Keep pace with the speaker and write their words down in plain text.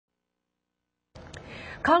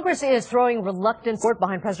Congress is throwing reluctant support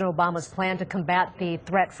behind President Obama's plan to combat the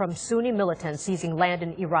threat from Sunni militants seizing land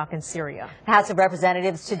in Iraq and Syria. The House of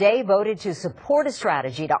Representatives today voted to support a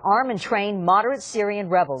strategy to arm and train moderate Syrian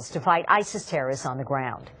rebels to fight ISIS terrorists on the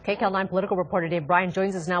ground. KCAL 9 political reporter Dave Bryan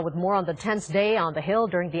joins us now with more on the tense day on the Hill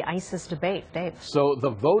during the ISIS debate. Dave. So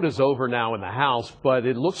the vote is over now in the House, but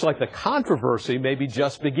it looks like the controversy may be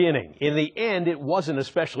just beginning. In the end, it wasn't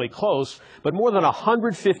especially close, but more than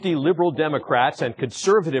 150 liberal Democrats and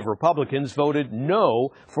conservative Republicans voted no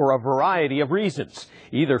for a variety of reasons,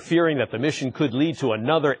 either fearing that the mission could lead to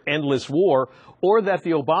another endless war or that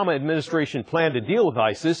the Obama administration plan to deal with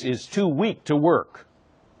ISIS is too weak to work.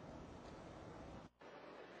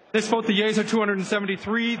 This vote, the yeas are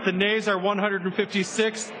 273, the nays are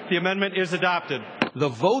 156. The amendment is adopted. The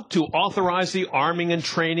vote to authorize the arming and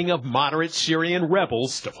training of moderate Syrian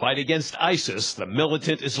rebels to fight against ISIS, the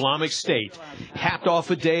militant Islamic State, capped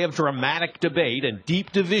off a day of dramatic debate and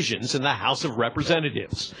deep divisions in the House of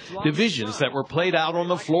Representatives. Divisions that were played out on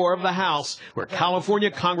the floor of the House, where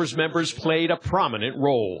California Congress members played a prominent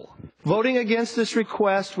role. Voting against this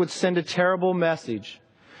request would send a terrible message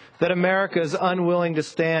that America is unwilling to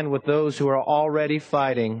stand with those who are already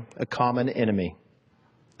fighting a common enemy,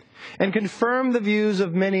 and confirm the views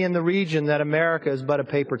of many in the region that America is but a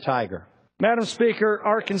paper tiger. Madam Speaker,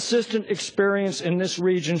 our consistent experience in this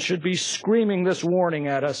region should be screaming this warning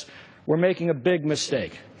at us. We're making a big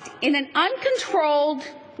mistake. In an uncontrolled,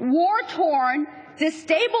 war-torn,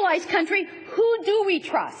 destabilized country, who do we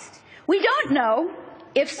trust? We don't know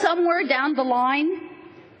if somewhere down the line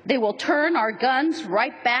they will turn our guns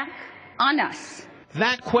right back on us.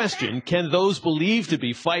 That question, can those believed to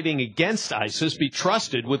be fighting against ISIS be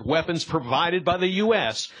trusted with weapons provided by the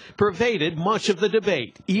U.S., pervaded much of the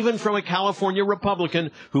debate, even from a California Republican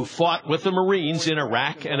who fought with the Marines in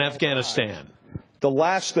Iraq and Afghanistan. The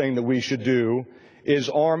last thing that we should do is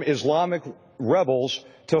arm Islamic rebels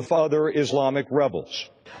to other Islamic rebels.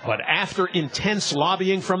 But after intense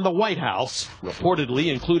lobbying from the White House,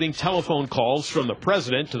 reportedly including telephone calls from the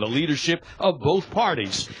president to the leadership of both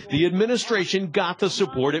parties, the administration got the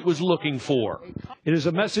support it was looking for. It is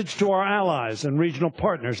a message to our allies and regional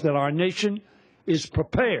partners that our nation is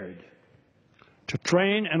prepared to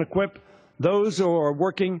train and equip those who are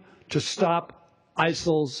working to stop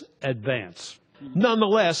ISIL's advance.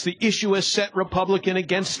 Nonetheless, the issue has set Republican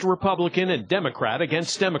against Republican and Democrat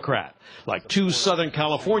against Democrat, like two Southern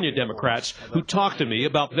California Democrats who talked to me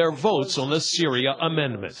about their votes on the Syria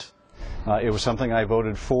amendment. It was something I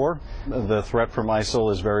voted for. The threat from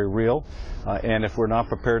ISIL is very real, and if we're not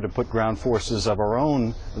prepared to put ground forces of our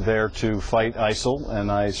own there to fight ISIL,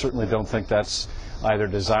 and I certainly don't think that's either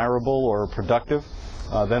desirable or productive,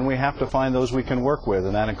 then we have to find those we can work with,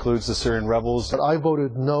 and that includes the Syrian rebels. But I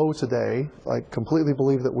voted no today. I completely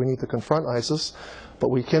believe that we need to confront ISIS, but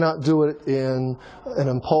we cannot do it in an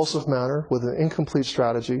impulsive manner with an incomplete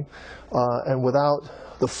strategy and without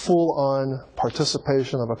the full-on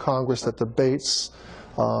participation of a Congress that debates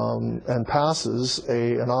and passes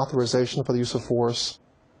an authorization for the use of force.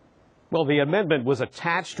 Well, the amendment was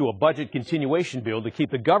attached to a budget continuation bill to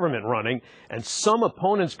keep the government running, and some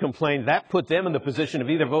opponents complained that put them in the position of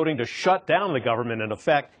either voting to shut down the government in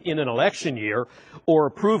effect in an election year or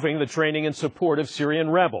approving the training and support of Syrian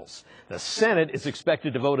rebels. The Senate is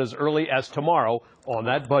expected to vote as early as tomorrow on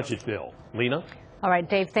that budget bill. Lena? All right,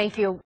 Dave, thank you.